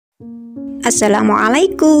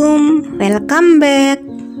Assalamualaikum, welcome back.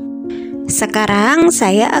 Sekarang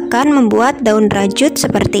saya akan membuat daun rajut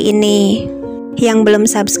seperti ini. Yang belum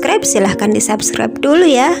subscribe silahkan di subscribe dulu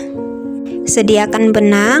ya. Sediakan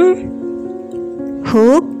benang,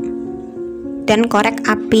 hook, dan korek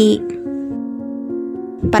api.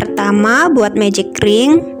 Pertama buat magic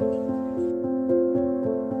ring,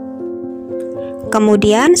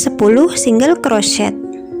 kemudian 10 single crochet.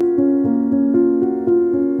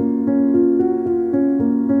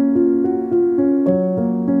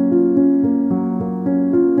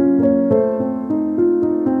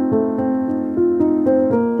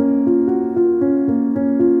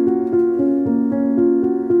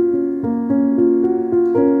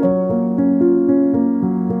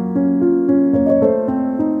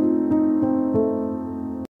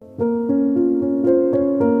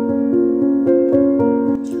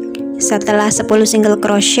 Setelah 10 single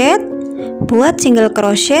crochet, buat single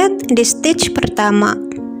crochet di stitch pertama.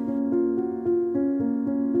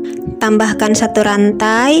 Tambahkan 1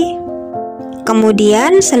 rantai,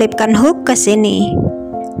 kemudian selipkan hook ke sini.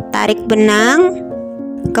 Tarik benang,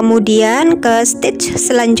 kemudian ke stitch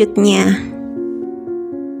selanjutnya.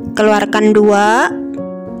 Keluarkan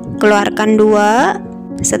 2, keluarkan 2.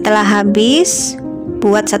 Setelah habis,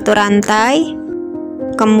 buat 1 rantai.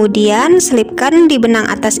 Kemudian selipkan di benang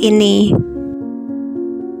atas ini.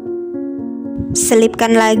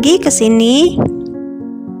 Selipkan lagi ke sini.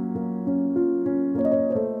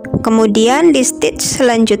 Kemudian di stitch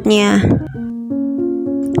selanjutnya.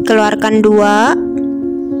 Keluarkan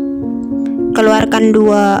 2. Keluarkan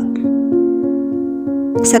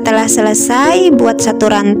 2. Setelah selesai, buat 1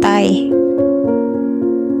 rantai.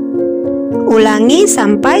 Ulangi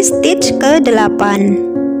sampai stitch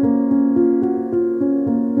ke-8.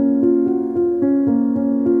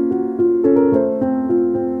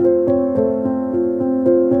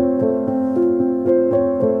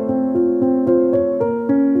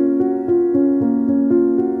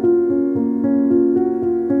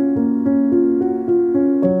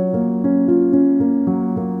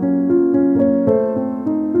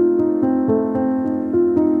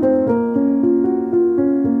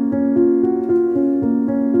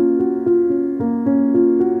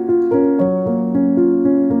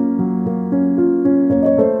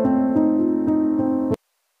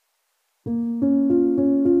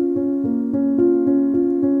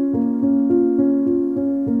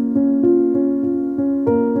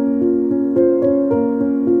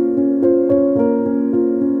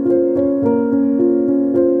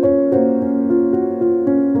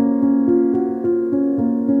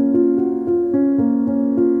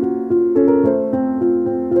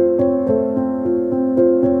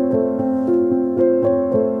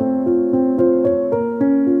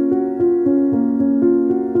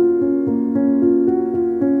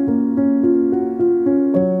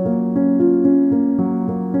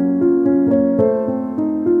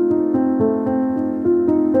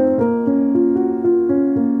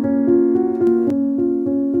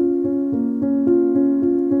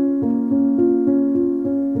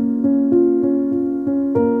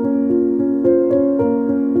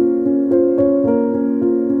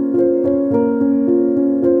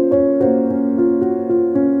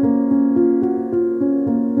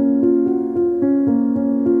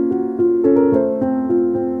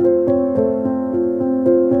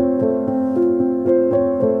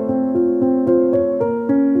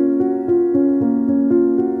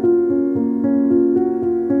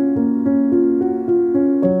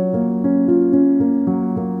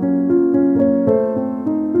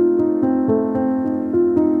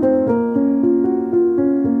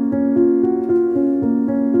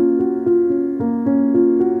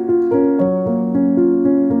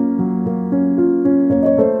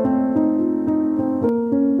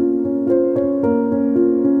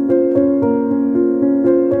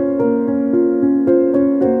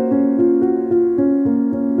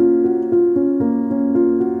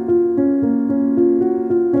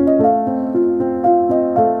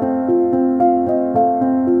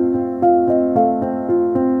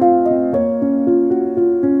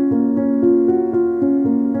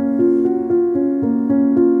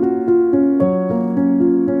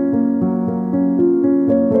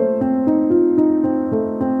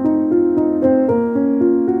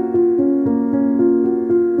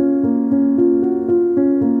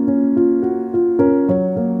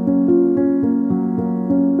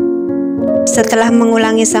 Setelah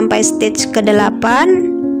mengulangi sampai stitch ke-8,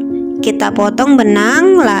 kita potong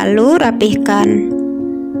benang lalu rapihkan.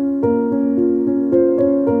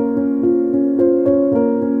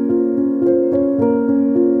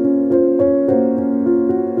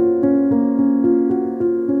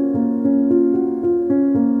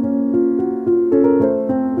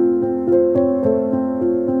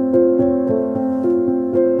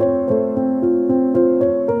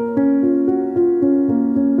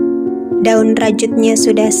 Daun rajutnya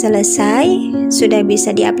sudah selesai, sudah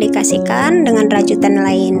bisa diaplikasikan dengan rajutan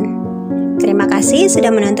lain. Terima kasih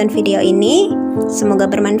sudah menonton video ini. Semoga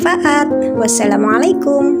bermanfaat.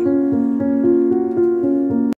 Wassalamualaikum.